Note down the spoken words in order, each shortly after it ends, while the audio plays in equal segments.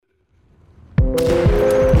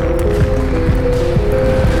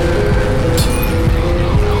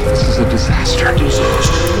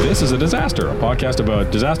Disaster, a podcast about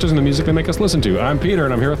disasters and the music they make us listen to. I'm Peter,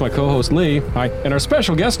 and I'm here with my co-host Lee. Hi. And our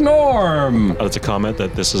special guest, Norm. I'd like to comment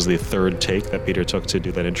that this is the third take that Peter took to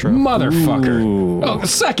do that intro. Motherfucker. Ooh. Oh,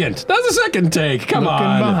 second. That's the second take. Come Looking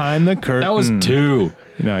on. behind the curtain. That was two.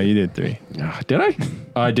 No, you did three. Did I?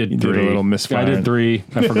 I did You three. did a little misfire. I did three.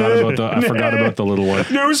 I forgot about the little one.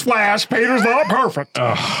 Newsflash, Peter's not perfect.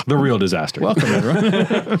 The real disaster. Welcome,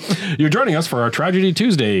 everyone. You're joining us for our Tragedy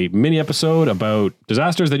Tuesday mini episode about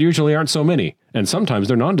disasters that usually aren't so many. And sometimes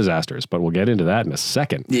they're non-disasters, but we'll get into that in a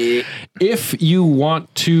second. Yeah. If you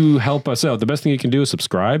want to help us out, the best thing you can do is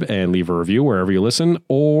subscribe and leave a review wherever you listen,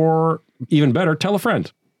 or even better, tell a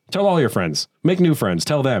friend. Tell all your friends. Make new friends.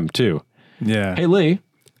 Tell them, too. Yeah. Hey, Lee,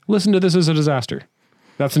 listen to This Is a Disaster.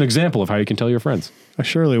 That's an example of how you can tell your friends. I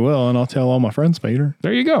surely will, and I'll tell all my friends, Peter.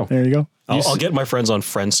 There you go. There you go. I'll get my friends on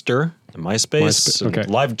Friendster, and MySpace, and okay.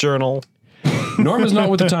 LiveJournal. Norm is not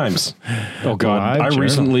with the times. Oh, God. I LiveJournal.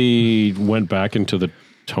 recently went back into the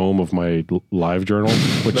tome of my live journal,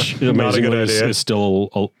 which amazingly is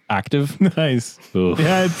still active. Nice. Oof.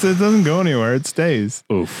 Yeah, it doesn't go anywhere. It stays.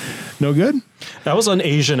 Oof. No good? That was on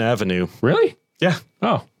Asian Avenue. Really? Yeah.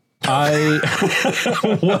 Oh. What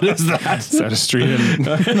is that? Is that a street in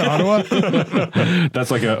Ottawa?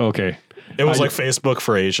 That's like okay. It was like Facebook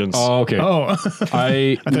for Asians. Oh, okay. Oh,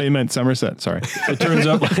 I I thought you meant Somerset. Sorry. it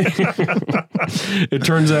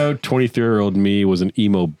turns out 23-year-old me was an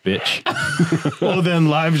emo bitch. Well, then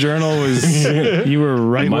LiveJournal was, you were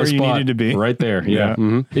right My where you spot, needed to be. right there. Yeah. Yeah.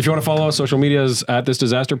 Mhm. If you want to follow us, social medias at This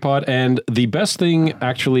Disaster Pod. And the best thing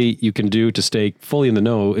actually you can do to stay fully in the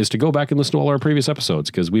know is to go back and listen to all our previous episodes,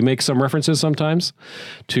 because we make some references sometimes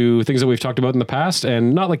to things that we've talked about in the past,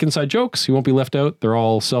 and not like inside jokes. You won't be left out. They're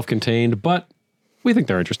all self-contained, but we think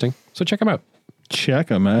they're interesting. So check them out. Check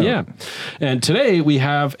them out. Yeah. And today we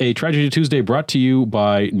have a Tragedy Tuesday brought to you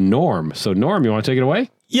by Norm. So Norm, you want to take it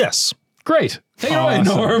away? Yes. Great. Take it away,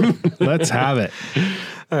 Awesome. Norm. Let's have it.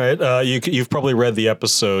 All right. You've probably read the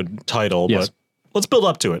episode title, Yes. but let's build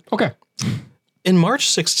up to it. Okay. In March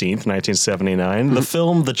 16th, 1979, the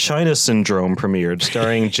film The China Syndrome premiered,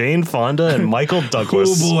 starring Jane Fonda and Michael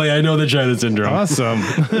Douglas. Oh boy, I know the China Syndrome. Awesome.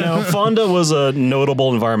 Now, Fonda was a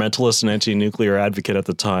notable environmentalist and anti-nuclear advocate at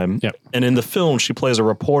the time. Yep. And in the film, she plays a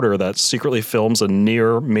reporter that secretly films a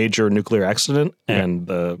near major nuclear accident and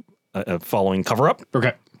the following cover-up.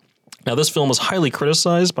 Okay. Now, this film was highly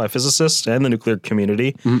criticized by physicists and the nuclear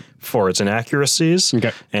community for its inaccuracies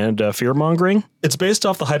and fear-mongering. It's based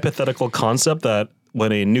off the hypothetical concept that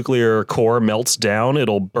when a nuclear core melts down,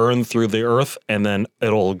 it'll burn through the earth and then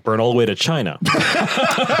it'll burn all the way to China.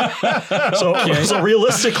 So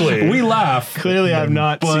realistically... We laugh. Clearly, I've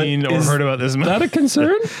not seen or heard about this. Is that a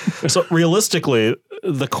concern? So realistically,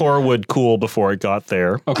 the core would cool before it got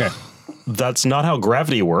there. Okay. That's not how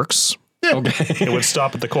gravity works. Okay. It would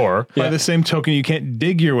stop at the core. By the same token, you can't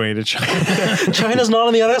dig your way to China. China's not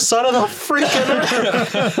on the other side of the freaking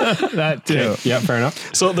earth. That too. Yeah, fair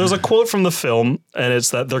enough. So there's a quote from the film, and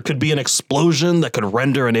it's that there could be an explosion that could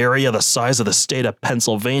render an area the size of the state of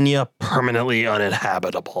Pennsylvania permanently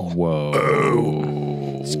uninhabitable.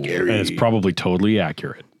 Whoa. Scary. And it's probably totally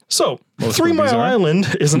accurate. So, Most 3 movies Mile are.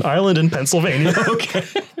 Island is an island in Pennsylvania. Okay.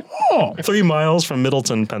 3 miles from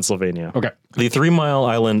Middleton, Pennsylvania. Okay. The 3 Mile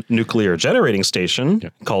Island Nuclear Generating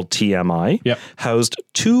Station, called TMI, housed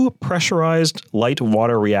 2 pressurized light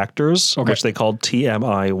water reactors, which they called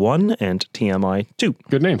TMI-1 and TMI-2.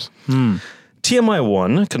 Good names.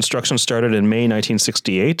 TMI-1 construction started in May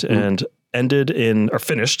 1968 and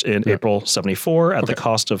finished in April 74 at the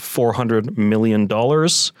cost of $400 million,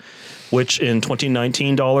 which in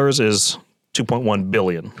 2019 dollars is $2.1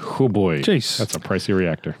 billion. Oh boy. Jeez. That's a pricey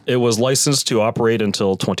reactor. It was licensed to operate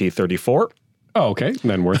until 2034. Oh, okay.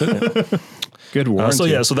 Then worth it. Good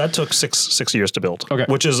warranty. So that took six years to build, Okay.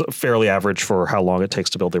 which is fairly average for how long it takes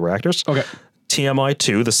to build the reactors. Okay.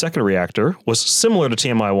 TMI-2, the second reactor, was similar to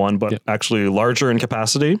TMI-1, but actually larger in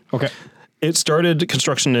capacity. Okay. It started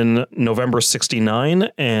construction in November 69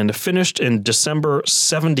 and finished in December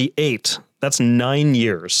 78. That's 9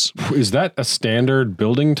 years. Is that a standard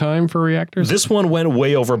building time for reactors? This one went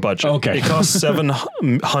way over budget. Okay. It cost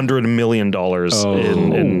 $700 million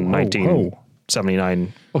in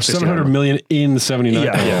 1979. Oh, 700 million in 79.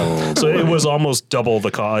 Yeah. So it was almost double the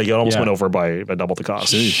cost. It almost Yeah. went over by double the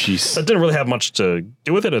cost. Jeez. That didn't really have much to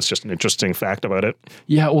do with it. It's just an interesting fact about it.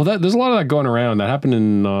 Yeah, well, there's a lot of that going around. That happened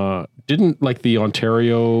in, didn't like the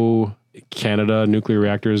Ontario Canada nuclear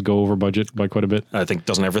reactors go over budget by quite a bit? I think,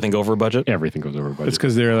 doesn't everything go over budget? Everything goes over budget. It's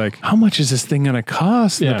because they're like, how much is this thing going to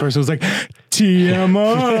cost? And Yeah. the person was like,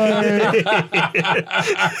 TMI.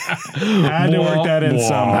 Had to work that in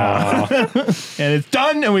somehow. And it's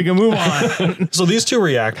done and we can move on. So these two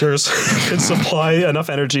reactors can supply enough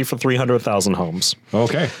energy for 300,000 homes.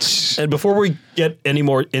 Okay. And before we get any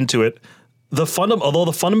more into it, although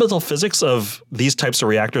the fundamental physics of these types of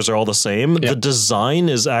reactors are all the same, the design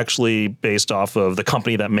is actually based off of the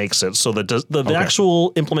company that makes it. So the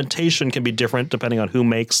actual implementation can be different depending on who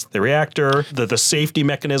makes the reactor. The safety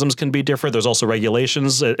mechanisms can be different. There's also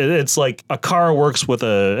regulations. It's like a car works with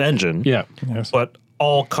an engine, Yeah. but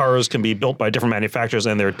all cars can be built by different manufacturers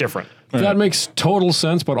and they're different. That makes total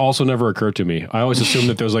sense, but also never occurred to me. I always assumed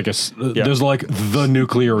that there's like there's like the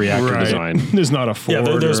nuclear reactor design. There's not a Ford.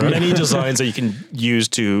 Yeah, there's or many designs that you can use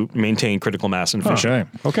to maintain critical mass and fission.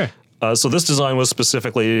 Okay. Okay. So this design was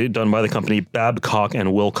specifically done by the company Babcock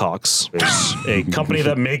and Wilcox. It's a company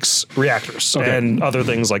that makes reactors and other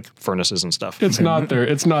things like furnaces and stuff. It's not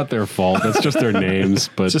their fault. It's just their names.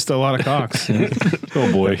 But Just a lot of cocks.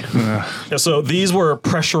 oh boy. Yeah, so these were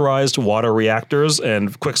pressurized water reactors.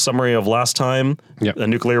 And quick summary of last time: a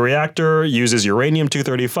nuclear reactor uses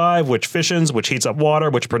uranium-235, which fissions, which heats up water,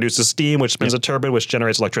 which produces steam, which spins a turbine, which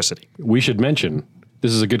generates electricity. We should mention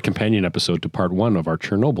this is a good companion episode to part 1 of our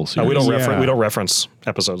Chernobyl series. We don't reference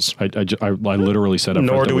episodes. I literally set up.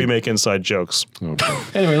 Nor do we make inside jokes. Okay.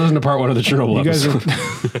 Anyway, listen to part 1 of the Chernobyl You guys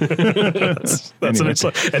episode. are That's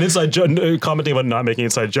an inside joke. Commenting about not making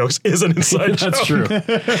inside jokes is an inside joke. That's true.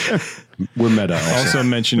 We're meta. Also. also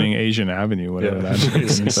mentioning Asian Avenue, whatever that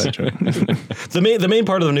is. Inside joke. The main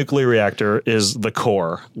part of the nuclear reactor is the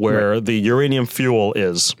core, where the uranium fuel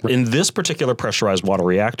is. In this particular pressurized water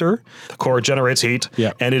reactor, the core generates heat,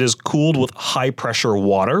 and it is cooled with high pressure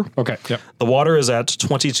water. Okay. Yep. The water is at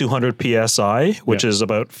 2,200 psi, which is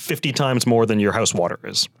about 50 times more than your house water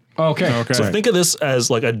is. Okay. Okay. So think of this as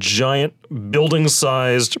like a giant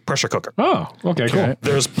building-sized pressure cooker. Oh, okay, cool.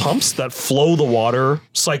 There's pumps that flow the water,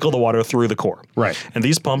 cycle the water through the core. Right. And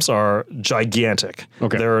these pumps are gigantic.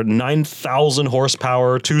 Okay. There are 9,000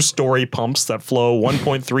 horsepower, 2-story pumps that flow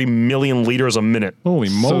 1.3 million liters a minute. Holy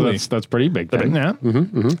So moly. that's pretty big. Then. Yeah.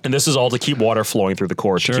 And this is all to keep water flowing through the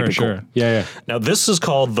core to keep it Sure. cool. Yeah. Now, this is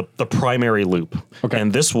called the primary loop. Okay.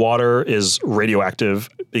 And this water is radioactive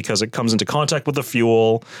because it comes into contact with the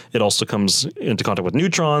fuel. It also comes into contact with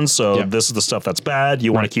neutrons. So this is the stuff that's bad.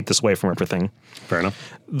 You want to keep this away from everything. Fair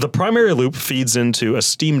enough. The primary loop feeds into a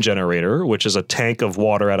steam generator, which is a tank of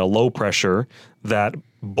water at a low pressure that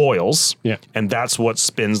boils. Yeah. And that's what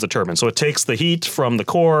spins the turbine. So it takes the heat from the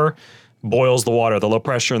core, boils the water at the low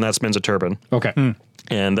pressure, and that spins a turbine. Okay.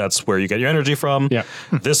 And that's where you get your energy from. Yeah.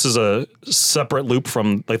 This is a separate loop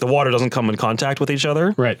from, like, the water doesn't come in contact with each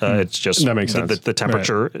other. Right. It's just That makes sense. the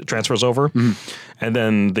temperature transfers over. And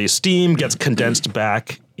then the steam gets condensed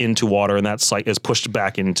back into water, and that is pushed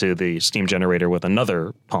back into the steam generator with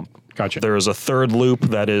another pump. Gotcha. There is a third loop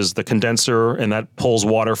that is the condenser, and that pulls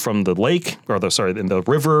water from the lake, or in the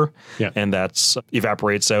river, and that's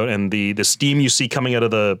evaporates out. And the steam you see coming out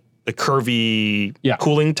of the curvy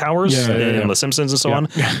cooling towers in The Simpsons and so on.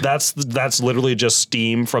 That's literally just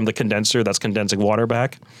steam from the condenser that's condensing water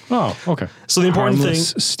back. Oh, okay. So the important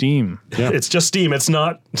Harmless thing, steam. it's just steam. It's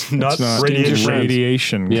not It's not radiation.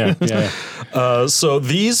 radiation. Yeah. So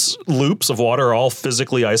these loops of water are all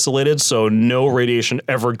physically isolated, so no radiation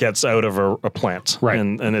ever gets out of a plant. Right.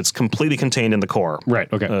 And it's completely contained in the core. Right.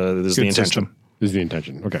 Okay. This is the intention. system. Is the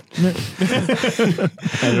intention. Okay.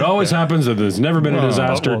 And it always happens that there's never been a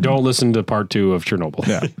disaster. Don't listen to part 2 of Chernobyl.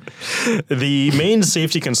 Yeah. The main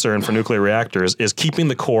safety concern for nuclear reactors is keeping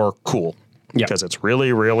the core cool. Yeah. Because it's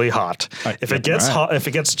really, really hot. If it gets hot, if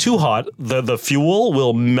it gets too hot, the fuel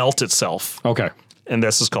will melt itself. Okay. And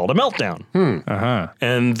this is called a meltdown. Uh-huh.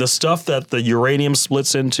 And the stuff that the uranium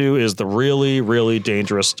splits into is the really, really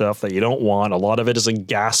dangerous stuff that you don't want. A lot of it is in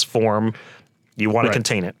gas form. You want to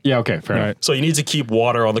contain it. Yeah, okay, fair enough. So you need to keep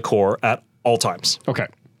water on the core at all times. Okay.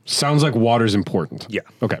 Sounds like water's important. Yeah.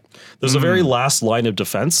 Okay. There's a very last line of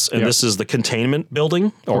defense, and this is the containment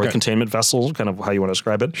building or Okay. containment vessel, kind of how you want to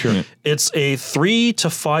describe it. Sure. It's a 3 to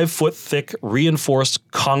 5 foot thick reinforced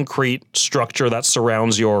concrete structure that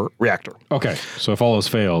surrounds your reactor. Okay. So if all else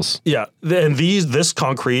fails. Yeah, and this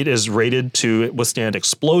concrete is rated to withstand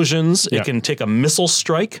explosions. Yeah. It can take a missile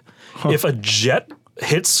strike. If a jet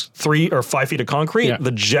hits 3 or 5 feet of concrete,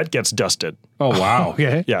 the jet gets dusted. Oh, wow.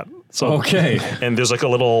 Okay. Yeah. So Okay. and there's like a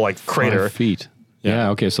little crater. 5 feet. Yeah.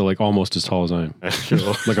 Okay. So like almost as tall as I am.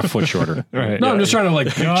 Like a foot shorter. Right. No, I'm just trying to like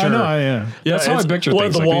picture. No, I know. Yeah. That's how I it's- picture well,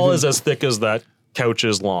 things. the like wall anything- is as thick as that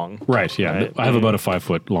couches long. Right. Yeah. Right. I have about a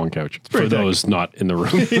 5-foot long couch for those not in the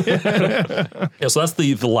room. Yeah, so that's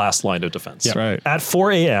the last line of defense. Yeah. Right. At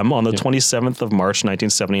 4 a.m. on the 27th of March,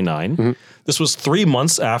 1979, this was 3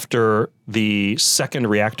 months after the second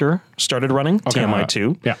reactor started running,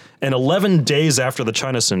 TMI-2, yeah. and 11 days after the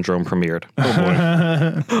China Syndrome premiered.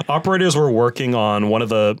 Oh boy. Operators were working on one of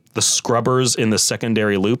the scrubbers in the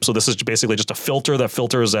secondary loop. So this is basically just a filter that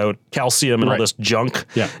filters out calcium and all Right. this junk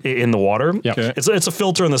Yeah. in the water. Yeah. Okay. It's a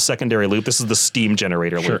filter in the secondary loop. This is the steam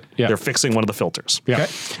generator Sure. loop. Yeah. They're fixing one of the filters. Yeah.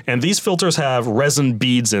 And these filters have resin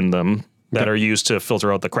beads in them that are used to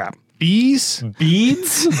filter out the crap. Bees?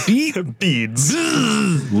 Beads? Beads.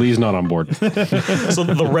 Lee's not on board. So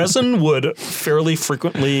the resin would fairly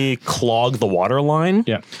frequently clog the water line.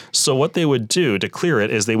 Yeah. So what they would do to clear it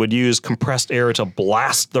is they would use compressed air to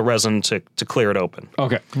blast the resin to clear it open.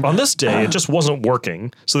 Okay. On this day, it just wasn't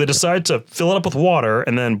working. So they decided to fill it up with water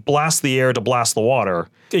and then blast the air to blast the water.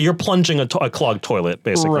 You're plunging a clogged toilet,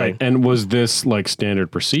 basically. Right. And was this like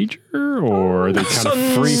standard procedure, or are they kind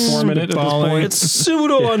of free-forming it at this point? It's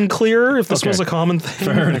pseudo unclear if this Okay. was a common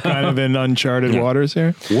thing. Kind of in uncharted waters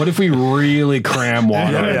here. What if we really cram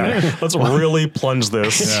water in there? Yeah. Let's really plunge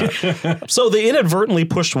this. So they inadvertently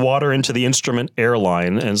pushed water into the instrument air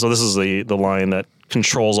line. And so this is the line that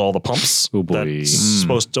controls all the pumps Oh, boy. that's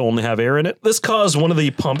supposed to only have air in it. This caused one of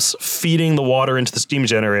the pumps feeding the water into the steam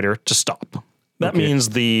generator to stop. That means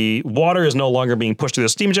the water is no longer being pushed through the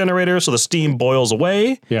steam generator, so the steam boils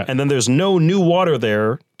away, Yeah. and then there's no new water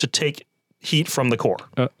there to take heat from the core.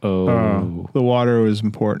 Uh-oh. The water was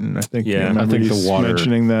important. I think. Yeah. I I remember think you the water.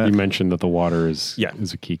 mentioning that. You mentioned that the water is Yeah.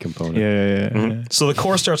 is a key component. Yeah. So the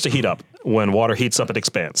core starts to heat up. When water heats up, it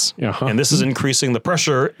expands. Uh-huh. And this is increasing the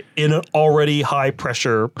pressure in an already high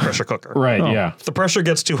pressure cooker. Right. Yeah. If the pressure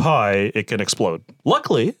gets too high, it can explode.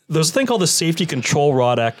 Luckily, there's a thing called the Safety Control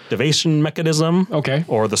Rod Activation Mechanism. Okay.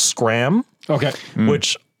 Or the SCRAM, Okay.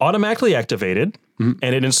 which automatically activated,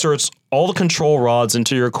 and it inserts all the control rods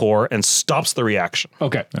into your core and stops the reaction.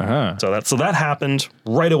 Okay. Uh-huh. So that happened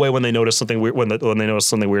right away when they noticed something weird. When they noticed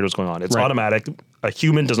something weird was going on, it's Right. automatic. A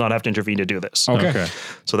human does not have to intervene to do this. Okay.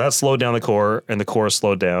 So that slowed down the core, and the core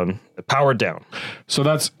slowed down, powered down. So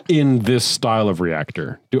that's in this style of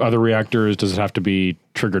reactor. Do other reactors, does it have to be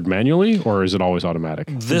triggered manually, or is it always automatic?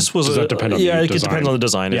 This was Does that depend on the it design? depends on the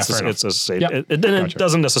design. Yeah, It's fair it's a Yeah. it Gotcha.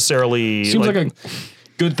 doesn't necessarily Seems like a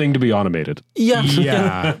good thing to be automated. yeah.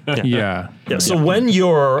 Yeah. Yeah. So when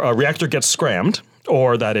your reactor gets scrammed,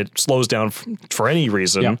 or that it slows down for any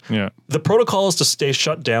reason, Yeah. Yeah. the protocol is to stay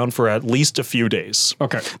shut down for at least a few days.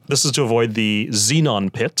 Okay. This is to avoid the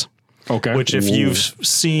xenon pit, Okay. which if you've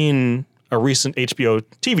seen a recent HBO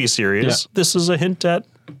TV series, Yeah. this is a hint at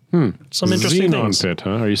some interesting Xenon things. pit,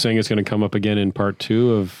 huh? Are you saying it's going to come up again in part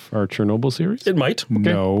 2 of our Chernobyl series? It might.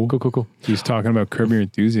 No. Cool. He's talking about Curb Your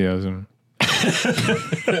Enthusiasm.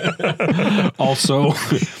 Also,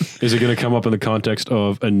 is it going to come up in the context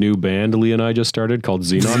of a new band Lee and I just started called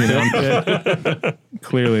Xenon Pit?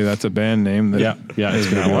 Clearly, that's a band name. That Yeah. It's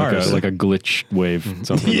going to be ours. like a glitch wave.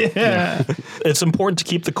 Something. Yeah. It's important to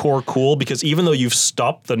keep the core cool because even though you've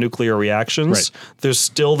stopped the nuclear reactions, Right. there's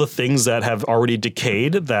still the things that have already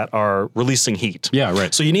decayed that are releasing heat. Yeah,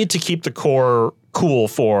 right. So you need to keep the core cool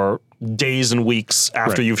for days and weeks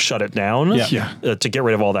after Right. you've shut it down Yeah. to get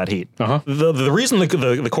rid of all that heat. Uh-huh. The reason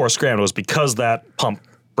the core scrammed was because that pump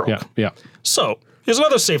broke. Yeah. So here's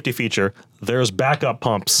another safety feature. There's backup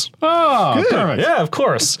pumps. Oh, perfect. Yeah, of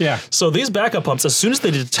course. Yeah. So these backup pumps, as soon as they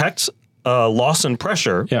detect loss in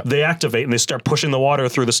pressure, Yeah. they activate and they start pushing the water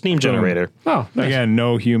through the steam generator. Oh, nice. Again,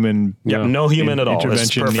 no human. Yeah, no human at all. It's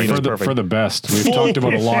intervention perfect. needed. It's perfect. For the best. We've talked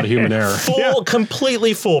about a lot of human error.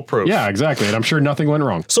 Completely foolproof. Yeah, exactly. And I'm sure nothing went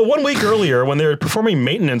wrong. So 1 week earlier, when they were performing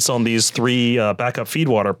maintenance on these 3 backup feed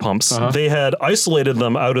water pumps, they had isolated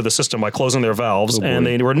them out of the system by closing their valves, and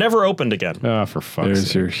they were never opened again. Ah, for fuck's There's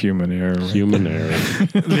sake. your human error. Human error.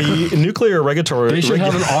 The nuclear regulatory They should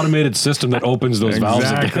have an automated system that opens those valves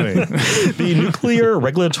again. Exactly. the Nuclear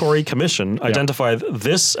Regulatory Commission identified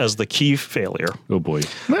this as the key failure. Oh boy.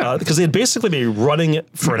 Because they had basically been running it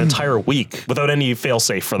for an entire week without any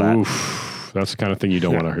fail-safe for that. Oof. That's the kind of thing you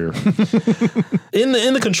don't want to hear. In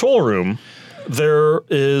the control room, there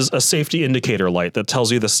is a safety indicator light that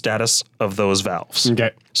tells you the status of those valves.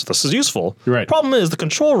 Okay. So this is useful. Right. Problem is the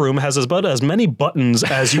control room has about as many buttons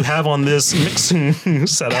as you have on this mixing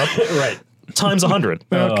setup. Right. Times 100.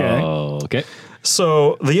 Okay. Oh, okay.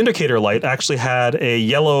 So the indicator light actually had a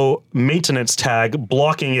yellow maintenance tag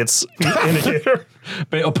blocking its indicator.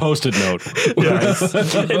 A post-it note.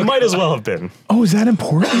 It might as well have been. Oh, is that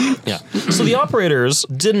important? Yeah. So the operators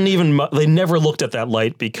didn't even, they never looked at that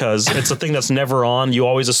light because it's a thing that's never on. You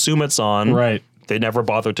always assume it's on. Right. They never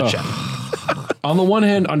bothered to check. On the one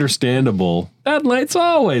hand, understandable. That light's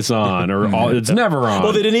always on, or it's never on.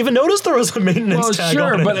 Well, they didn't even notice there was a maintenance tag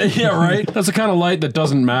sure, on it. but yeah, right. That's the kind of light that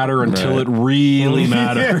doesn't matter until it really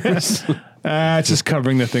matters. It's just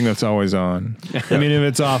covering the thing that's always on. I mean, if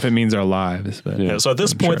it's off, it means our lives. But Yeah, so at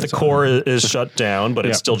this point, the core is shut down, but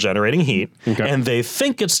it's still generating heat. Okay. And they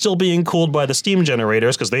think it's still being cooled by the steam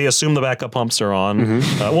generators because they assume the backup pumps are on.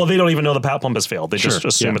 Well, they don't even know the pump has failed. They just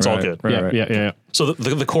assume it's all good. Yeah. So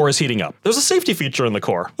the core is heating up. There's a safety feature in the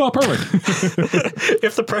core. Oh, perfect.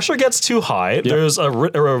 If the pressure gets too high, there's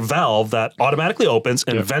a valve that automatically opens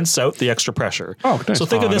and vents out the extra pressure. Oh, nice. So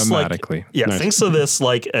think of this like Automatically. think of this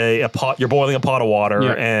like a pot. You're boiling a pot of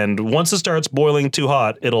water, and once it starts boiling too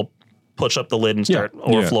hot, it'll push up the lid and start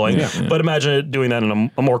overflowing. But imagine it doing that in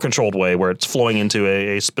a more controlled way, where it's flowing into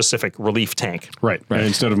a specific relief tank. Right. And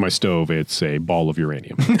instead of my stove, it's a ball of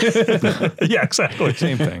uranium. Yeah, exactly.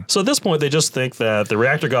 same thing. So at this point, they just think that the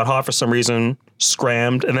reactor got hot for some reason,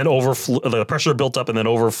 scrammed, and then the pressure built up and then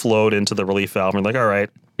overflowed into the relief valve. And they're like, all right,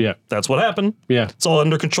 Yeah. that's what happened. Yeah. It's all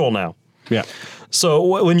under control now. Yeah.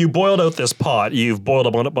 So when you boiled out this pot, you've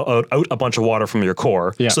boiled out a bunch of water from your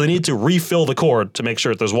core. Yeah. So they need to refill the core to make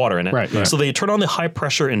sure that there's water in it. Right. So they turn on the high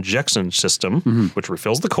pressure injection system, which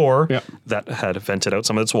refills the core Yeah. that had vented out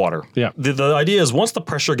some of its water. Yeah. The idea is once the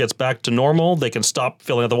pressure gets back to normal, they can stop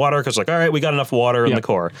filling out the water because like, all right, we got enough water in the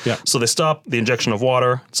core. Yeah. So they stop the injection of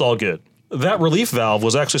water. It's all good. That relief valve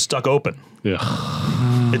was actually stuck open. Yeah.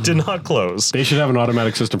 It did not close. They should have an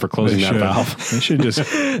automatic system for closing that valve. They should just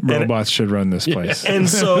robots should run this place. And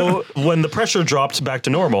so when the pressure dropped back to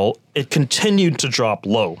normal, it continued to drop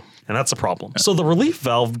low. And that's a problem. So the relief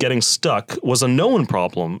valve getting stuck was a known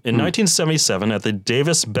problem in 1977 at the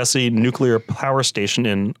Davis-Besse Nuclear Power Station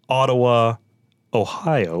in Ottawa,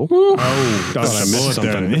 Ohio. I missed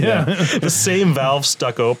something. Yeah. The same valve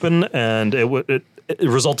stuck open, and it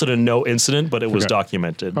resulted in no incident, but it was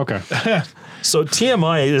documented. Okay. So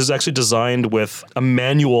TMI is actually designed with a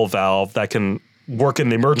manual valve that can work in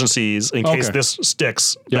the emergencies in case this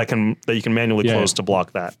sticks that you can manually close to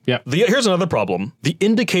block that. Yeah. Here's another problem. The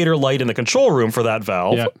indicator light in the control room for that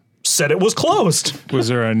valve said it was closed. Was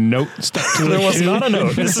there a note stuck to There it? was not a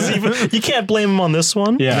note. This is you can't blame him on this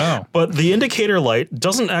one. Yeah. No. But the indicator light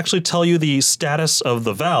doesn't actually tell you the status of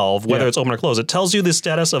the valve, whether it's open or closed. It tells you the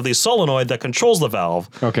status of the solenoid that controls the valve.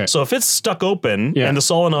 Okay. So if it's stuck open and the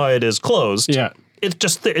solenoid is closed, it's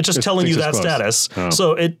just telling you that status. Oh.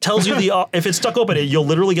 So it tells you if it's stuck open, you'll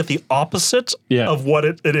literally get the opposite of what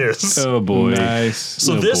it is. Oh boy. Nice.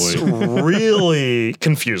 So this really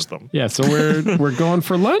confused them. Yeah, so we're going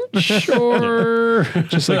for lunch or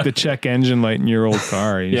Just like the check engine light in your old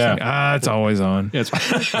car. You just think, it's always on.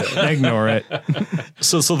 Ignore it.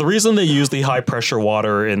 So the reason they use the high pressure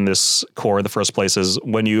water in this core in the first place is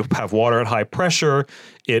when you have water at high pressure,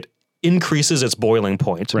 it increases its boiling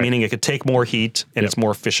point, meaning it could take more heat and it's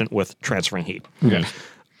more efficient with transferring heat. Okay.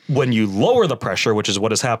 When you lower the pressure, which is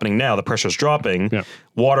what is happening now, the pressure's dropping,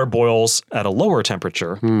 water boils at a lower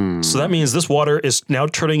temperature. So that means this water is now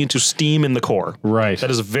turning into steam in the core. Right. That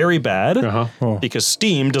is very bad because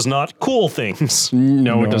steam does not cool things.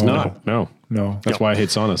 No, it does not. No. That's why I hate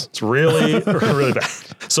saunas. It's really, really bad.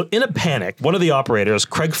 So in a panic, one of the operators,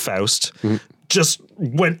 Craig Faust, just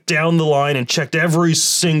went down the line and checked every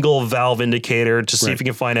single valve indicator to see if he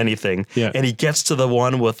can find anything. Yeah. And he gets to the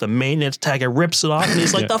one with the maintenance tag and rips it off. And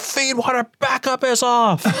he's like, the feed water backup is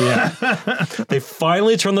off. Yeah. They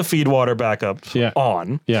finally turn the feed water backup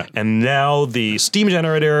on. Yeah. And now the steam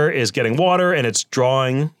generator is getting water and it's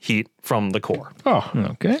drawing heat from the core. Oh,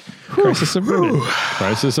 Okay. crisis averted.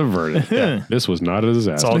 Crisis averted. Yeah. This was not a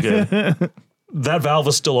disaster. It's all good. That valve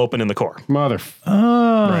is still open in the core.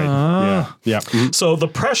 Right. Yeah. So the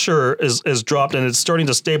pressure is dropped and it's starting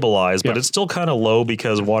to stabilize, but it's still kind of low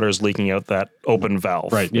because water is leaking out that open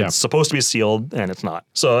valve. Right, yeah. It's supposed to be sealed and it's not.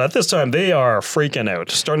 So at this time, they are freaking out,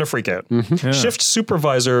 starting to freak out. Shift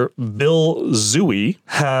supervisor Bill Zooey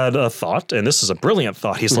had a thought, and this is a brilliant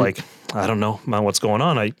thought. He's like, I don't know what's going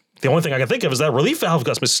on. The only thing I can think of is that relief valve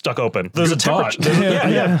got stuck open. There's a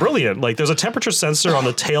temperature. Brilliant. Like there's a temperature sensor on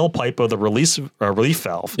the tailpipe of the relief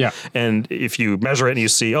valve. Yeah. And if you measure it and you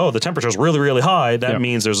see, the temperature is really, really high, that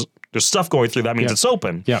means there's stuff going through. That means it's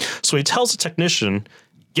open. Yeah. So he tells the technician,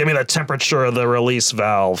 give me the temperature of the release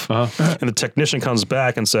valve. And the technician comes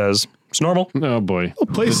back and says, it's normal. Oh boy.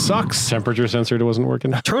 Place sucks. Temperature sensor wasn't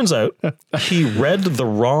working. Turns out he read the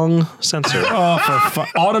wrong sensor.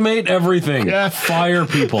 Automate everything. Fire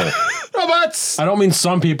people. Robots robots. I don't mean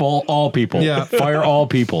some people, all people. Yeah. Fire all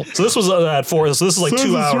people. So this was at 4. So this is like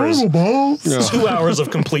 2 hours. balls. 2 hours of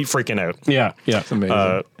complete freaking out. Yeah. Yeah. It's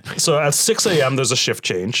amazing. So at 6 a.m. there's a shift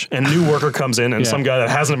change, and new worker comes in, and some guy that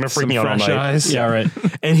hasn't been freaking out all Fresh night. eyes. Yeah, right.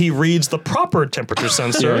 And he reads the proper temperature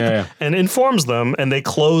sensor Yeah. and informs them, and they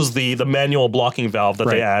close the manual blocking valve that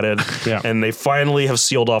they Right. added, Yeah. and they finally have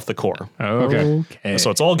sealed off the core. Okay. So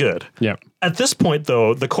it's all good. Yeah. At this point,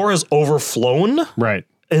 though, the core has overflown Right.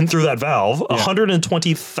 in through that valve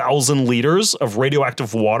 120,000 liters of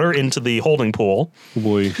radioactive water into the holding pool,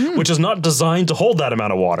 Boy. which is not designed to hold that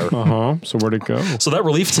amount of water. Uh-huh. So where'd it go? So that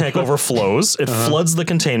relief tank overflows. It floods the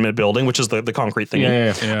containment building, which is the concrete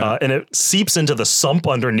thingy. Yeah. And it seeps into the sump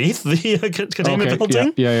underneath the containment Okay.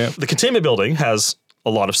 building. Yeah. The containment building has a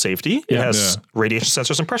lot of safety. It has radiation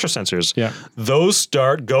sensors and pressure sensors. Yeah. Those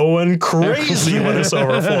start going crazy when this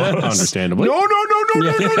overflows. Understandably. No.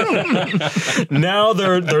 Now they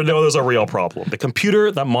know there's a real problem. The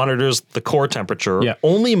computer that monitors the core temperature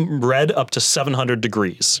only read up to 700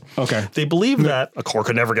 degrees. Okay. They believe that a core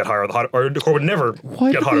could never get higher, or the core would never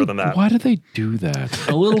get hotter than that. Why do they do that?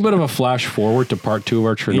 A little bit of a flash forward to part 2 of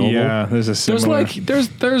our Chernobyl. Yeah, there's a similar.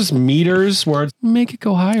 There's meters where it's make it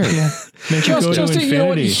go higher. Yeah. Make it go to you know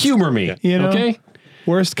what, infinity. humor me. You know? Okay.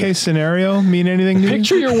 Worst case scenario mean anything new?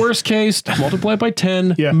 Picture your worst case, multiply it by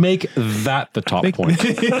 10, Yeah. make that the top point.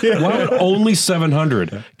 Why would only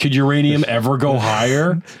 700? Could uranium ever go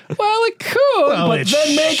higher? Well, it could, but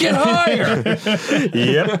then make it higher.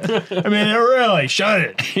 Yep. I mean, really, shut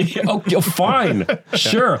it. Oh, fine.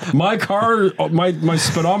 Sure. My car, my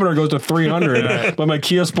speedometer goes to 300, but my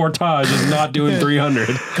Kia Sportage is not doing 300.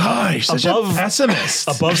 Gosh, such a pessimist.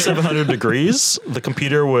 Above 700 degrees, the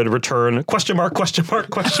computer would return question mark.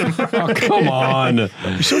 Oh, come on.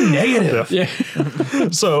 You're so negative. Yeah.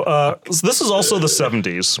 So this is also the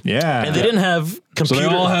 70s. Yeah. And they didn't have So computer.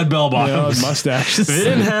 they all had bell bottoms. Mustaches. They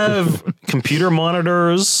didn't have computer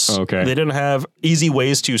monitors. Okay. They didn't have easy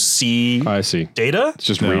ways to see I see. data. It's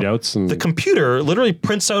just readouts and The computer literally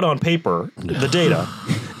prints out on paper the data.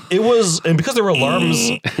 It was, and because there were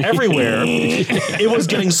alarms everywhere, it was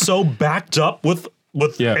getting so backed up with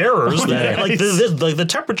errors that like the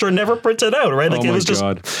temperature never printed out, right? Like Oh it my was just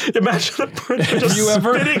God. imagine a printer just you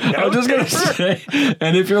ever spitting I was just gonna say,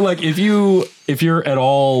 and if you're at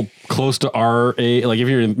all close to our age, like if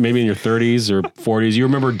you're maybe in your 30s or 40s, you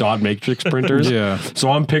remember dot matrix printers. Yeah. So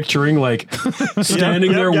I'm picturing like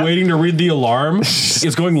standing there waiting to read the alarm.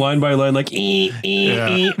 It's going line by line, like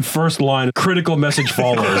first line, critical message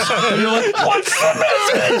follows. And you're like, what's the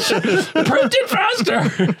message? Print it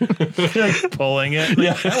faster. Pulling it.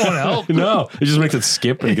 Yeah. That won't help. No, it just makes it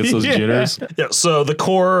skip and it gets those jitters. Yeah, so the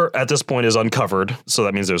core at this point is uncovered, so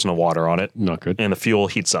that means there's no water on it. Not good. And the fuel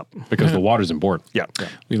heats up. Because the water's important. Yeah.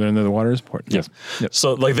 We learned that the water is important. Yes.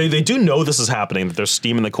 So like they do know this is happening, that there's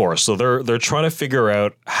steam in the core. So they're trying to figure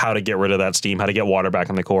out how to get rid of that steam, how to get water back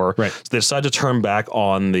in the core. Right. So they decide to turn back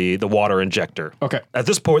on the water injector. Okay. At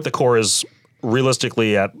this point, the core is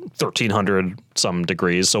realistically at 1,300 some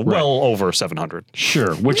degrees, so well over 700.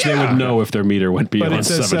 Sure, which they would know if their meter went beyond But it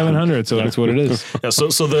says 700, so that's what it is. Yeah, so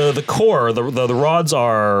the core, the rods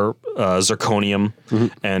are zirconium,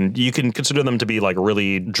 and you can consider them to be like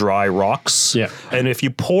really dry rocks. Yeah. And if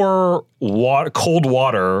you pour cold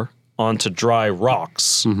water onto dry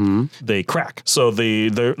rocks, they crack. So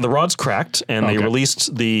the rods cracked, and they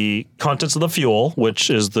released the contents of the fuel, which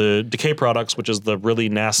is the decay products, which is the really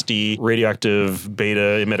nasty radioactive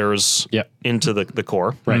beta emitters into the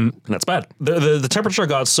core. Right. And that's bad. The temperature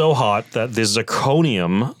got so hot that the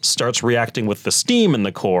zirconium starts reacting with the steam in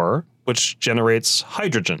the core, which generates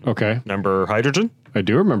hydrogen. Okay. Remember hydrogen? I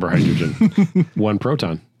do remember hydrogen. 1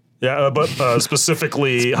 proton. Yeah, but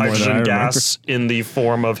specifically hydrogen gas in the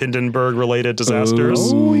form of Hindenburg-related disasters.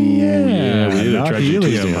 Oh, yeah. We did a Not tragedy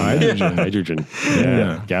helium, Tuesday on hydrogen. hydrogen.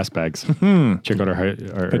 Yeah. Gas bags. Check out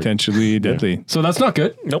our Potentially deadly. So that's not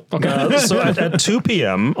good. Nope. Okay. So at 2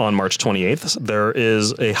 p.m. on March 28th, there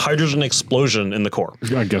is a hydrogen explosion in the core.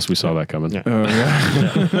 I guess we saw that coming.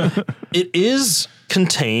 Yeah. It is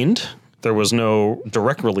contained. There was no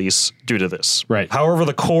direct release due to this. Right. However,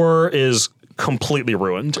 the core is completely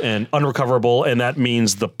ruined and unrecoverable, and that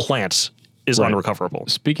means the plant is unrecoverable.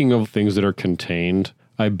 Speaking of things that are contained,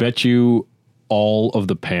 I bet you all of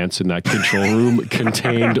the pants in that control room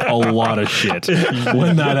contained a lot of shit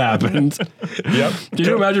when that happened. Yep. Can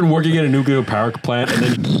you imagine working at a nuclear power plant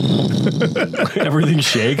and then everything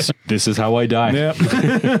shakes? This is how I die.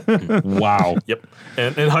 Yeah. Wow. Yep.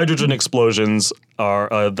 And hydrogen explosions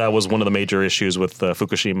that was one of the major issues with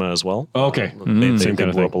Fukushima as well. Okay. They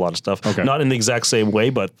blew up a lot of stuff. Okay. Not in the exact same way,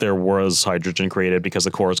 but there was hydrogen created because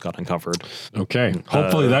the cores got uncovered. Okay.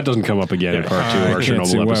 Hopefully that doesn't come up again in part 2 of our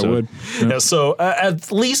Chernobyl episode. Yeah, so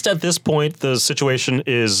at least at this point, the situation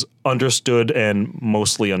is understood and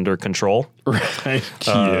mostly under control. Right.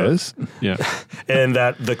 Yes. Yeah. And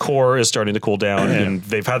that the core is starting to cool down and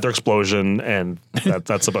they've had their explosion and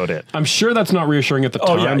that's about it. I'm sure that's not reassuring at the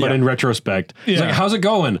time, but in retrospect, it's like, how's it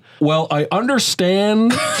going? Well, I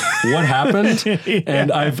understand what happened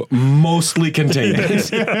and I've mostly contained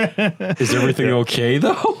it. Is everything okay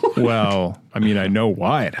though? Well, I mean, I know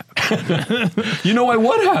why it happened. You know why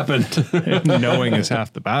what happened? Knowing is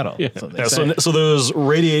half the battle. Yeah. So there's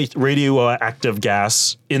radioactive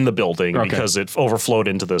gas in the building because it overflowed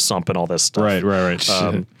into the sump and all this stuff. Right.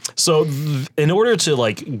 So in order to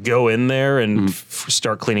like go in there and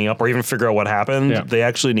start cleaning up or even figure out what happened, they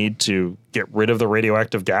actually need to get rid of the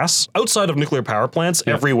radioactive gas. Outside of nuclear power plants,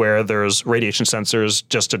 everywhere there's radiation sensors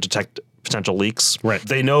just to detect potential leaks. Right.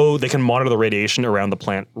 They know they can monitor the radiation around the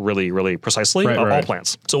plant really, really precisely, all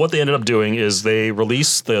plants. So what they ended up doing is they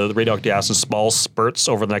release the radioactive gas in small spurts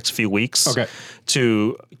over the next few weeks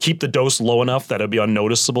to keep the dose low enough that it'd be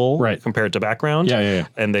unnoticeable compared to background.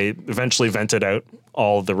 And they eventually vented out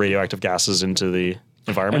all of the radioactive gases into the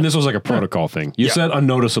environment. And this was like a protocol thing. You said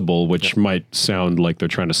unnoticeable, which might sound like they're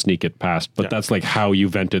trying to sneak it past, but that's like how you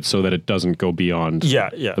vent it so that it doesn't go beyond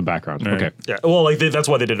the background. Okay. Yeah. Well, like that's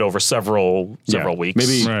why they did it over several weeks.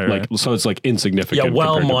 Maybe so it's like insignificant. Yeah,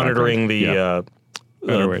 while monitoring the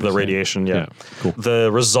radiation. Yeah. Cool. The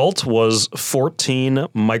result was 14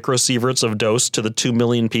 microsieverts of dose to the 2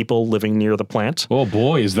 million people living near the plant. Oh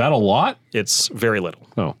boy, is that a lot? It's very little.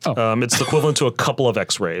 Oh. It's equivalent to a couple of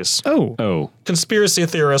X-rays. Oh. Conspiracy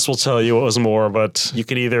theorists will tell you it was more, but you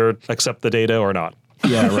can either accept the data or not.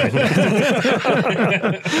 Yeah, right.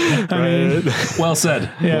 Well said.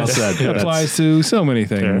 Yeah, well said. It applies to so many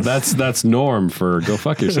things. That's norm for go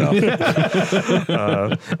fuck yourself.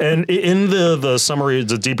 And in the summary,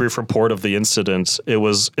 the debrief report of the incident,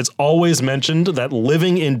 it's always mentioned that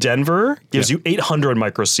living in Denver gives you 800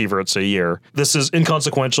 microsieverts a year. This is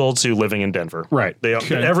inconsequential to living in Denver. Right. They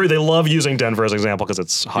love using Denver as an example because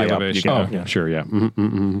it's high up. Sure, yeah.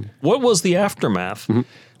 What was the aftermath?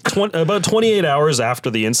 About 28 hours after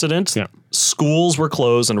the incident, schools were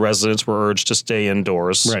closed and residents were urged to stay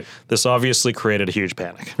indoors. Right. This obviously created a huge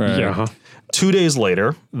panic. Right. Yeah. 2 days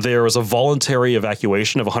later, there was a voluntary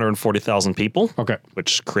evacuation of 140,000 people,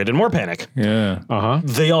 which created more panic. Yeah.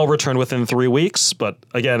 They all returned within 3 weeks, but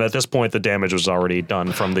again, at this point, the damage was already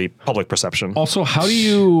done from the public perception. Also, how do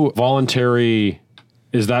you voluntary...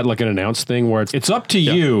 Is that like an announced thing where it's up to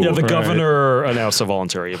you? Yeah, the governor announced a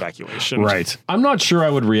voluntary evacuation. Right. I'm not sure I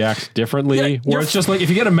would react differently. Where it's just like, if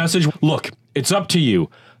you get a message, look, it's up to you.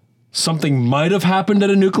 Something might have happened at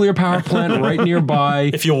a nuclear power plant right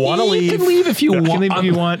nearby. If you want to leave, you can leave if you want. You can leave if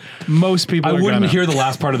you want. Most people I wouldn't hear the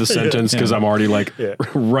last part of the sentence because I'm already like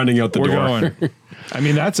running out the door. Going. I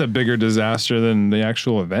mean, that's a bigger disaster than the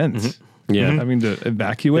actual event. Yeah. I mean, to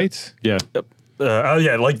evacuate. Yeah.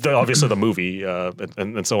 like obviously the movie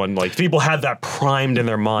and so on. Like people had that primed in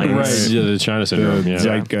their minds. Right. Yeah, the China syndrome. The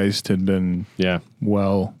zeitgeist had been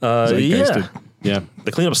zeitgeisted. Yeah.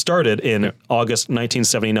 The cleanup started in August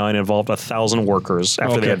 1979 and involved 1,000 workers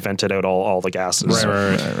after they had vented out all the gases.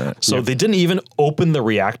 Right. So they didn't even open the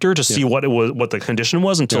reactor to see what the condition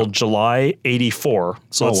was until July 84.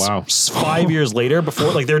 So it's 5 years later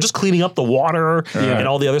before, like they were just cleaning up the water and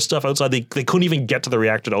all the other stuff outside. They couldn't even get to the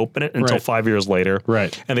reactor to open it until 5 years later.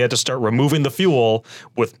 Right. And they had to start removing the fuel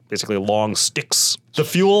with basically long sticks. The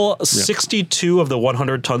fuel, 62 of the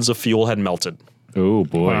 100 tons of fuel had melted. Oh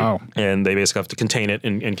boy! Wow! And they basically have to contain it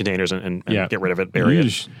in containers and get rid of it, bury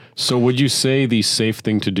it. So, would you say the safe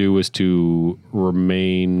thing to do is to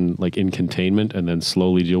remain like in containment and then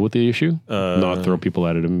slowly deal with the issue, not throw people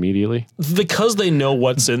at it immediately? Because they know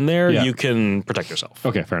what's in there, you can protect yourself.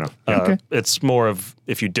 Okay, fair enough. It's more of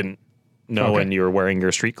if you didn't know and you're wearing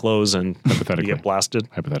your street clothes and you get blasted.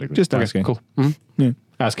 Hypothetically, just asking. Cool. Mm-hmm. Yeah.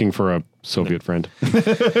 Asking for a Soviet friend in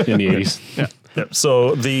the 80s.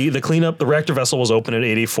 So the cleanup, the reactor vessel was open in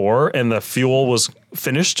 84 and the fuel was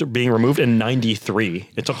finished being removed in 93.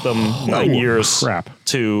 It took them 9 years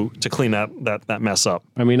to clean that mess up.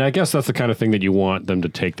 I mean, I guess that's the kind of thing that you want them to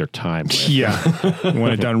take their time with. Yeah. You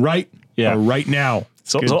want it done right. Yeah. Right now.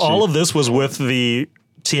 So all of this was with the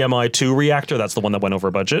TMI-2 reactor. That's the one that went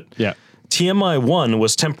over budget. Yeah. TMI-1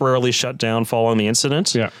 was temporarily shut down following the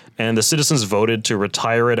incident. Yeah. And the citizens voted to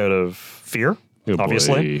retire it out of fear.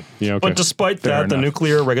 Obviously. Yeah, But despite that, the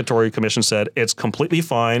Nuclear Regulatory Commission said it's completely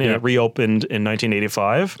fine and it reopened in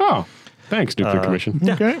 1985. Oh. Thanks, Nuclear Commission.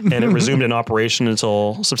 Yeah. Okay. And it resumed in operation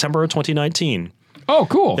until September 2019. Oh,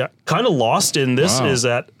 cool. Yeah. Kind of lost in this is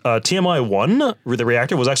that TMI-1, the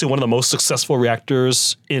reactor, was actually one of the most successful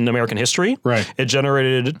reactors in American history. Right. It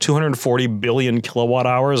generated 240 billion kilowatt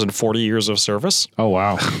hours in 40 years of service. Oh,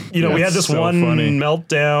 wow. We had this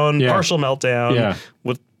meltdown, partial meltdown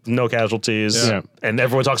with no casualties. Yeah. And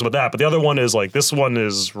everyone talks about that. But the other one is like, this one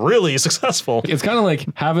is really successful. It's kind of like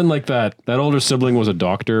having like that older sibling was a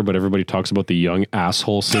doctor, but everybody talks about the young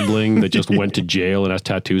asshole sibling that just went to jail and has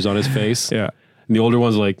tattoos on his face. Yeah. And the older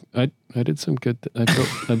one's like, I did some good.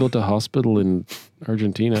 I built a hospital in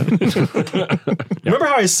Argentina. Remember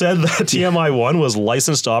how I said that TMI-1 was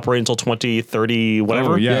licensed to operate until 2030,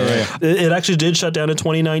 whatever? Oh, yeah. It actually did shut down in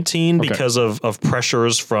 2019 because of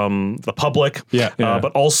pressures from the public. Yeah.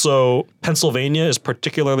 But also, Pennsylvania is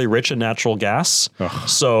particularly rich in natural gas. Ugh.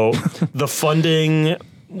 So the funding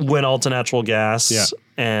went all to natural gas,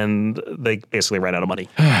 and they basically ran out of money.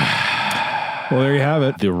 Well, there you have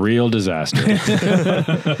it. The real disaster.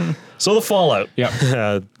 So the fallout.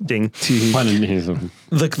 Yeah. Ding.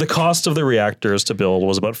 The cost of the reactors to build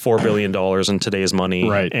was about $4 billion in today's money.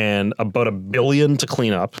 Right. And about $1 billion to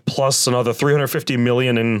clean up, plus another $350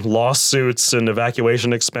 million in lawsuits and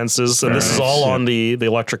evacuation expenses. And this is all on the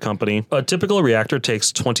electric company. A typical reactor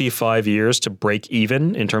takes 25 years to break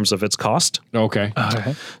even in terms of its cost. Okay.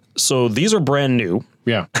 So these are brand new.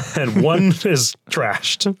 Yeah. And one is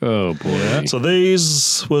trashed. Oh boy. So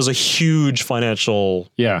these was a huge financial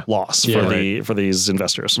loss for these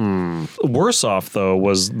investors. Worse off though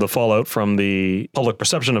was the fallout from the public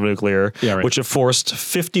perception of nuclear, which have forced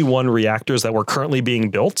 51 reactors that were currently being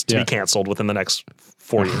built to be canceled within the next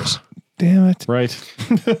 4 years. Damn it. Right.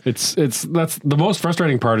 That's the most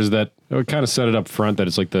frustrating part is that it kind of set it up front that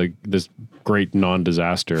it's like this great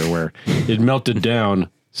non-disaster where it melted down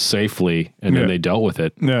safely and then they dealt with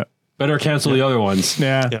it. Yeah. Better cancel the other ones.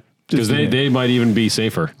 Yeah. Because they might even be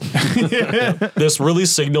safer. This really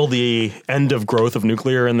signaled the end of growth of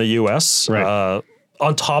nuclear in the U.S. Right.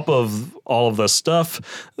 On top of all of this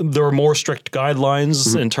stuff, there were more strict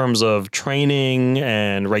guidelines in terms of training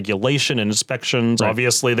and regulation and inspections. Right.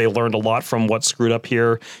 Obviously, they learned a lot from what screwed up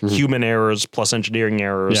here. Human errors plus engineering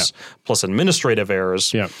errors plus administrative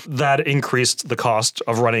errors. Yeah. That increased the cost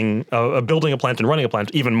of running, building a plant and running a plant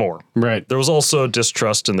even more. Right. There was also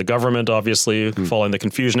distrust in the government, obviously, following the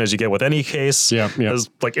confusion as you get with any case. Yeah. As,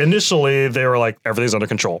 like initially, they were like, everything's under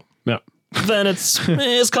control. Yeah. Then it's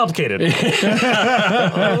complicated.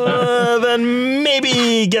 Then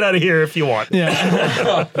maybe get out of here if you want.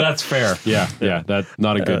 Yeah, that's fair. Yeah. That's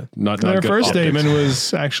not a good. Not their good first optics. statement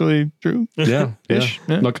was actually true. Yeah.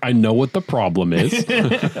 Look, I know what the problem is.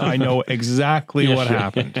 I know exactly what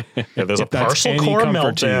happened. There's a partial core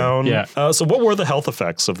meltdown. Yeah. So what were the health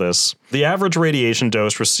effects of this? The average radiation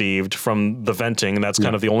dose received from the venting, and that's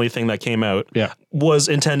kind of the only thing that came out, was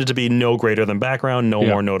intended to be no greater than background, no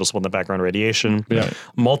more noticeable than background radiation.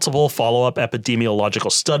 Multiple follow-up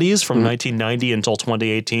epidemiological studies from 1990 until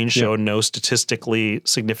 2018 showed no statistically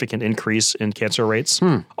significant increase in cancer rates.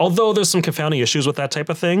 Although there's some confounding issues with that type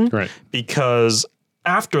of thing, because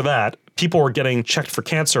after that, people were getting checked for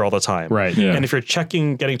cancer all the time. Right. Yeah. And if you're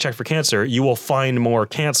getting checked for cancer, you will find more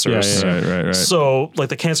cancers. Right. So like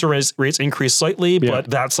the cancer rates increase slightly, but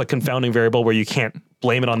that's a confounding variable where you can't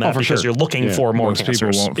blame it on that because you're looking for more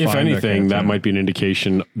cancers. If anything, that might be an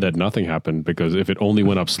indication that nothing happened, because if it only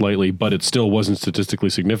went up slightly, but it still wasn't statistically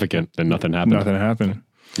significant, then nothing happened.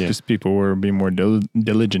 Yeah. Just people were being more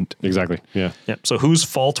diligent. Exactly. Yeah. So whose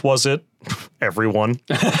fault was it? Everyone.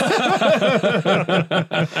 Fair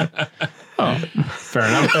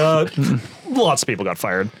enough. Lots of people got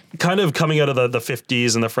fired. Kind of coming out of the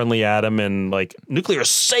 50s and the friendly atom and like nuclear is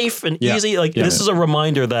safe and easy. Like this is a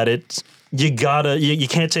reminder that you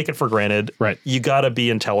can't take it for granted. Right. You gotta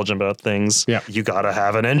be intelligent about things. Yeah. You gotta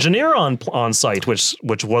have an engineer on site, which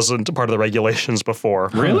wasn't part of the regulations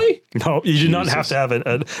before. Really? No, you do not have to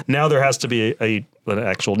have now there has to be an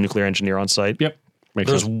actual nuclear engineer on site. Yep.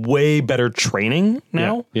 There's way better training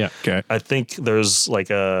now. Yeah. Okay. I think there's like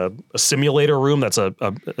a simulator room that's a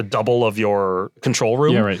double of your control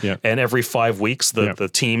room. Yeah, right. Yeah. And every 5 weeks, the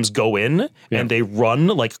teams go in and they run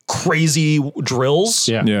like crazy drills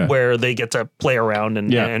where they get to play around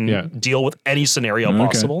and deal with any scenario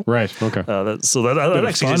possible. Right. Okay. So that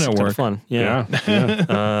actually is kind of fun. Yeah.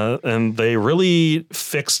 And they really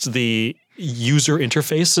fixed the user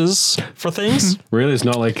interfaces for things. Really? It's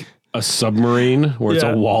not like a submarine where it's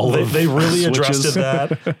a wall of they really addressed switches.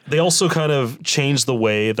 that. They also kind of changed the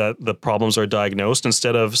way that the problems are diagnosed.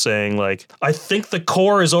 Instead of saying like, I think the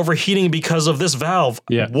core is overheating because of this valve.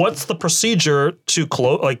 Yeah. What's the procedure to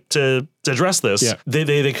to address this,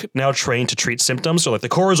 they now train to treat symptoms. So like the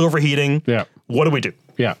core is overheating. Yeah. What do we do?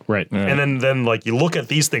 Yeah, right. And then like you look at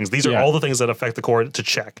these things. These are all the things that affect the core to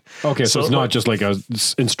check. Okay, so it's not just like a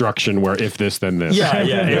instruction where if this, then this. Yeah.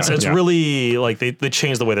 It's really like they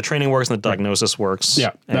change the way the training works and the diagnosis works.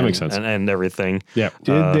 Yeah, that makes sense. And everything. Yeah.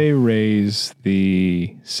 Did they raise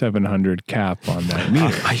the 700 cap on that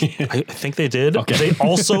meter? I think they did. Okay. They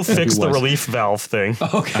also fixed the relief valve thing.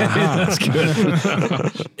 Okay, that's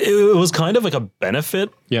good. It was kind of like a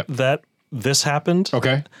benefit that this happened.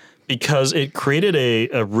 Okay. Because it created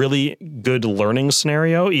a really good learning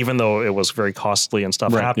scenario, even though it was very costly and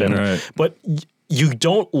stuff happened. Yeah, right. But you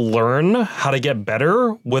don't learn how to get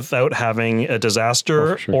better without having a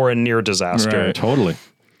disaster or a near disaster. Right. Totally.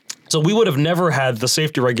 So we would have never had the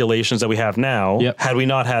safety regulations that we have now had we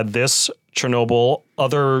not had this, Chernobyl,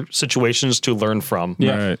 other situations to learn from.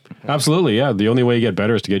 Yeah, Right. Absolutely. Yeah, the only way you get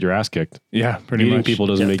better is to get your ass kicked. Yeah, pretty Beating much. people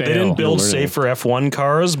doesn't make They didn't build safer F1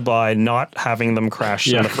 cars by not having them crash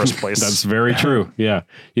in the first place. That's very true. Yeah,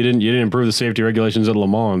 you didn't improve the safety regulations at Le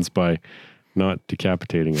Mans by not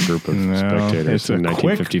decapitating a group of spectators in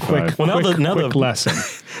 1955. Well, now quick the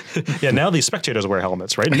lesson. now these spectators wear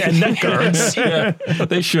helmets, right? And neck guards.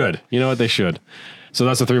 They should. You know what? They should. So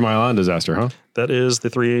that's the 3 Mile Island disaster, huh? That is the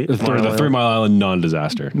 3 Mile Island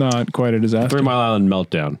non-disaster. Not quite a disaster. 3 Mile Island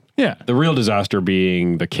meltdown. Yeah. The real disaster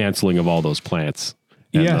being the canceling of all those plants.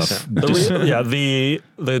 And Yes.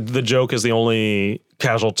 The joke is the only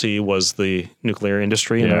casualty was the nuclear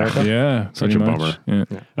industry in America. Yeah. Such a pretty much. bummer.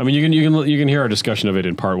 Yeah. I mean, you can hear our discussion of it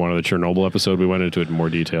in part 1 of the Chernobyl episode. We went into it in more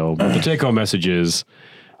detail. But the take-home message is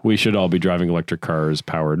we should all be driving electric cars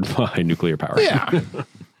powered by nuclear power. Yeah.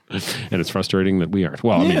 And it's frustrating that we aren't.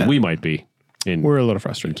 Well, I mean, we might be We're a little in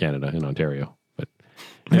frustrated. Canada, in Ontario. But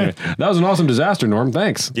anyway, that was an awesome disaster, Norm.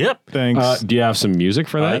 Thanks. Yep. Thanks. Do you have some music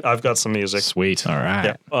for that? I've got some music. Sweet. All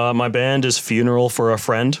right. Yeah. My band is Funeral for a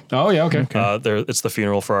Friend. Oh, yeah, okay. It's the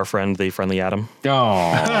funeral for our friend, the Friendly Atom.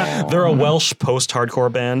 Oh. They're a Welsh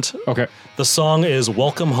post-hardcore band. Okay. The song is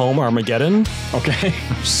Welcome Home Armageddon. Okay.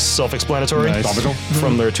 Self-explanatory. Nice. Topical.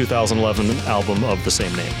 From their 2011 album of the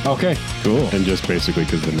same name. Okay. Cool. And just basically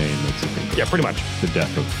because the name makes it think Yeah, pretty much. the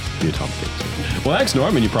death of the atomic age. Well, thanks,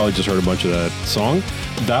 Norm. And you probably just heard a bunch of that song.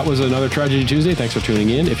 That was another Tragedy Tuesday. Thanks for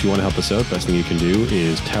tuning in. If you want to help us out, best thing you can do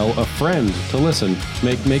is tell a friend to listen.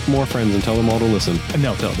 Make more friends and tell them all to listen. And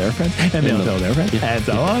they'll tell their friends. And they'll tell their friends. And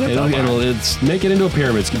so on. It's make it into a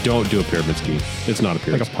pyramid scheme. Don't do a pyramid scheme. It's not a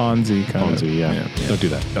pyramid Like a Ponzi kind of. Ponzi, yeah. Don't do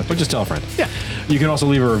that. But just tell a friend. Yeah. You can also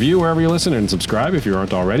leave a review wherever you listen and subscribe if you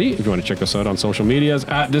aren't already. If you want to check us out on social medias,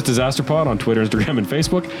 at This Disaster Pod on Twitter, Instagram, and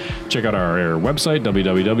Facebook. Check out our website,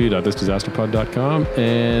 www.thisdisasterpod.com,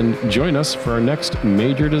 and join us for our next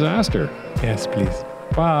major disaster. Yes, please.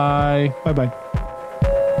 Bye. Bye-bye.